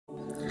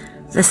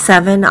The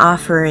 7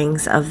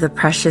 offerings of the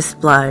precious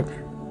blood.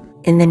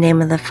 In the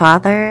name of the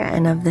Father,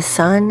 and of the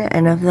Son,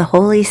 and of the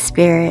Holy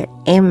Spirit.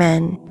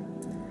 Amen.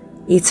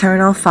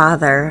 Eternal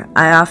Father,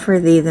 I offer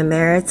Thee the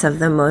merits of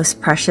the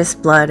most precious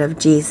blood of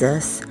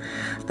Jesus,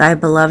 Thy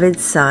beloved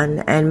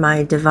Son and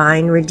my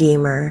divine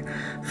Redeemer,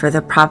 for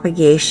the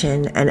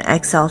propagation and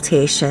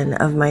exaltation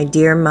of my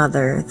dear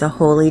Mother, the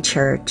Holy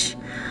Church,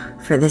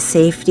 for the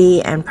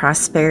safety and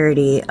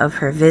prosperity of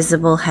her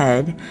visible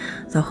head,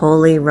 the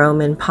Holy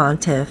Roman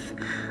Pontiff,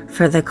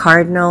 for the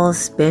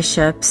cardinals,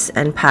 bishops,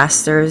 and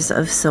pastors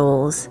of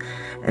souls,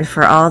 and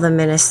for all the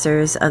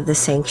ministers of the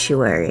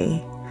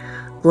sanctuary.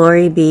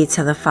 Glory be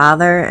to the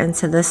Father, and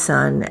to the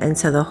Son, and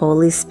to the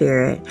Holy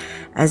Spirit,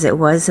 as it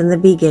was in the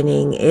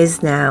beginning,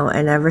 is now,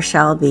 and ever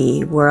shall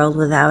be, world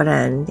without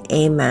end.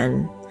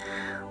 Amen.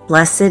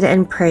 Blessed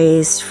and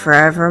praised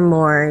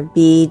forevermore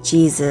be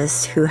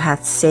Jesus, who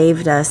hath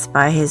saved us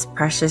by his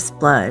precious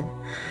blood.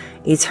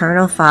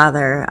 Eternal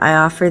Father, I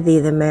offer Thee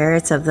the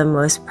merits of the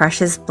most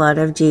precious blood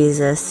of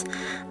Jesus,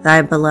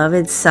 Thy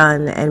beloved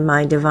Son and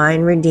my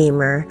divine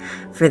Redeemer,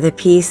 for the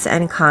peace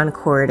and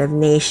concord of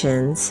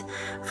nations,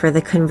 for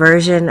the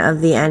conversion of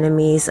the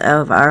enemies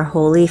of our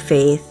holy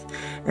faith,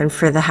 and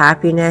for the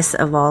happiness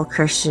of all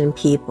Christian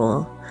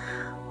people.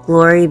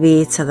 Glory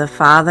be to the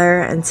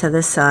Father, and to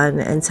the Son,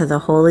 and to the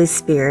Holy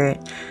Spirit,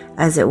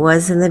 as it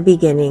was in the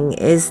beginning,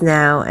 is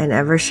now, and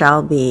ever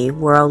shall be,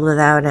 world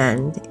without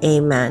end.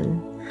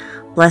 Amen.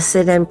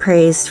 Blessed and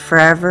praised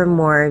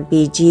forevermore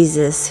be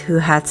Jesus, who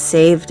hath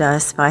saved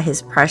us by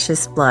his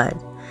precious blood.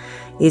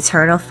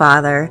 Eternal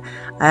Father,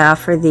 I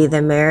offer Thee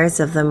the merits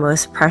of the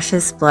most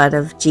precious blood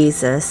of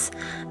Jesus,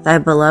 Thy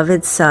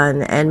beloved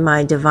Son and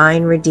my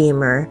divine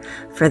Redeemer,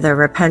 for the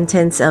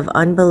repentance of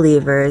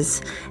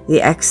unbelievers,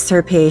 the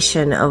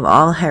extirpation of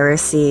all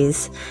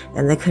heresies,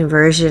 and the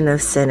conversion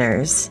of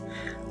sinners.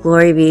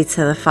 Glory be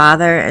to the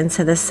Father, and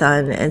to the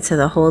Son, and to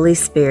the Holy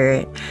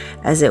Spirit,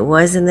 as it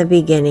was in the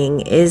beginning,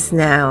 is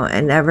now,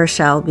 and ever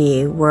shall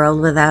be, world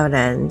without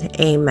end.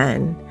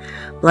 Amen.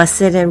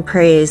 Blessed and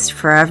praised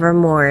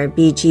forevermore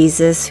be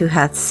Jesus, who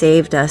hath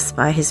saved us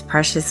by his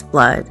precious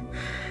blood.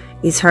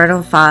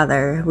 Eternal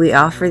Father, we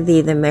offer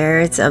Thee the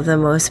merits of the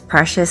most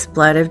precious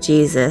blood of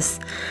Jesus,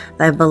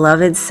 Thy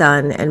beloved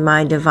Son and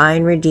my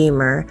divine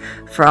Redeemer,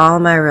 for all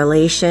my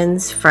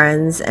relations,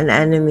 friends, and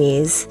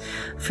enemies,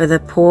 for the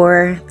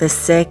poor, the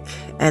sick,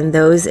 and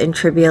those in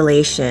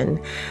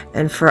tribulation,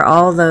 and for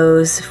all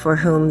those for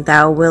whom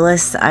Thou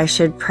willest I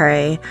should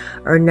pray,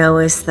 or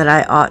knowest that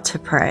I ought to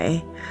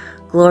pray.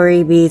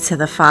 Glory be to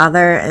the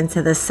Father, and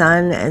to the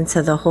Son, and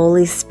to the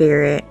Holy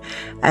Spirit,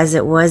 as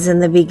it was in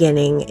the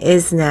beginning,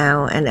 is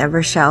now, and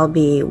ever shall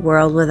be,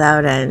 world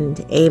without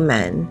end.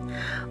 Amen.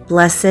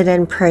 Blessed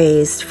and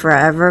praised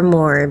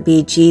forevermore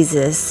be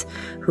Jesus,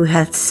 who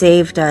hath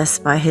saved us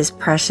by his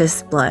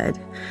precious blood.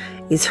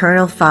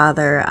 Eternal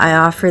Father, I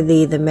offer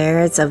Thee the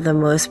merits of the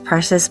most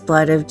precious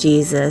blood of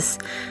Jesus,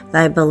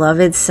 Thy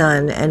beloved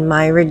Son and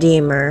my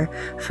Redeemer,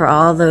 for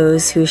all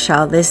those who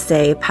shall this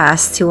day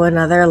pass to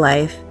another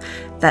life,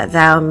 that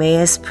Thou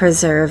mayest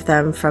preserve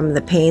them from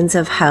the pains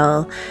of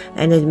hell,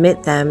 and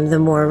admit them the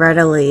more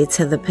readily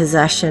to the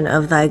possession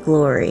of Thy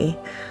glory.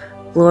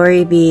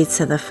 Glory be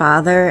to the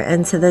Father,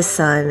 and to the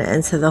Son,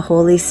 and to the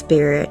Holy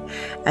Spirit,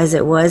 as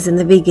it was in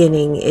the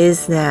beginning,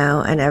 is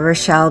now, and ever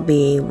shall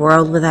be,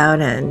 world without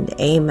end.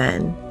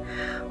 Amen.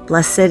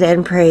 Blessed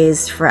and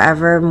praised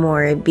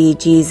forevermore be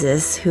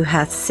Jesus, who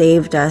hath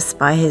saved us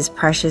by his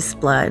precious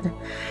blood.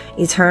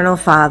 Eternal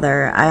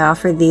Father, I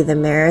offer Thee the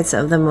merits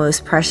of the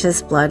most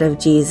precious blood of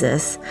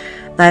Jesus,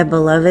 Thy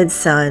beloved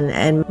Son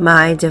and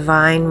my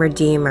divine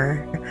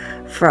Redeemer,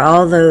 for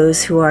all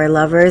those who are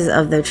lovers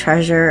of the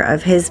treasure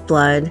of his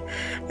blood,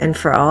 and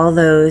for all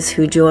those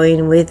who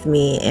join with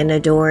me in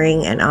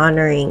adoring and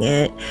honoring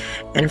it,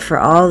 and for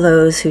all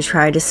those who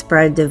try to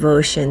spread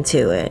devotion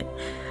to it.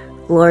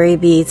 Glory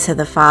be to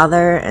the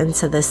Father, and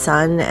to the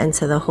Son, and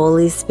to the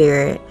Holy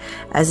Spirit,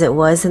 as it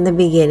was in the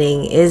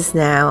beginning, is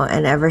now,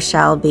 and ever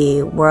shall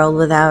be, world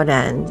without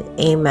end.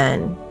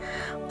 Amen.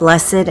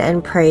 Blessed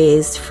and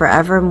praised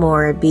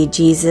forevermore be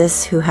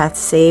Jesus, who hath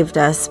saved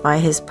us by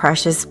his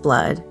precious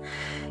blood.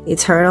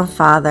 Eternal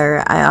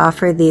Father, I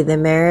offer Thee the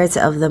merits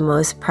of the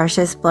most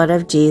precious blood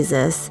of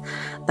Jesus,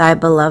 Thy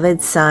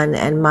beloved Son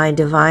and my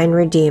divine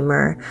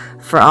Redeemer,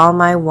 for all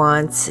my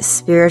wants,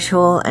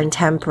 spiritual and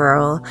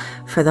temporal,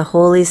 for the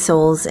holy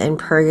souls in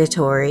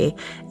purgatory,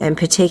 and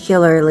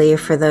particularly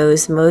for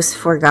those most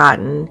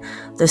forgotten,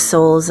 the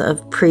souls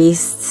of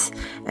priests,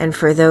 and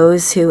for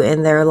those who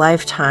in their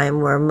lifetime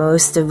were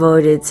most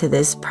devoted to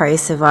this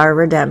price of our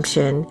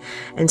redemption,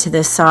 and to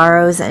the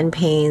sorrows and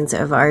pains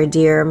of our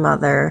dear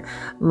Mother,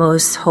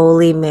 most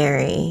Holy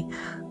Mary.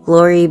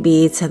 Glory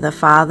be to the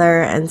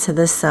Father, and to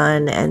the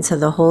Son, and to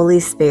the Holy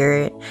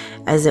Spirit,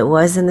 as it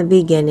was in the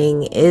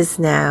beginning, is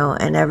now,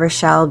 and ever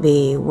shall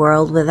be,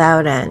 world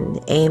without end.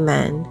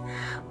 Amen.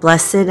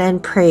 Blessed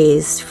and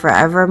praised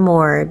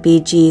forevermore be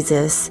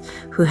Jesus,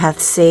 who hath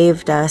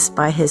saved us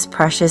by his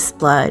precious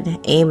blood.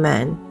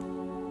 Amen.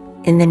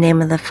 In the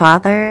name of the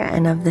Father,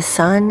 and of the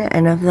Son,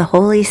 and of the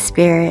Holy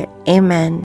Spirit. Amen.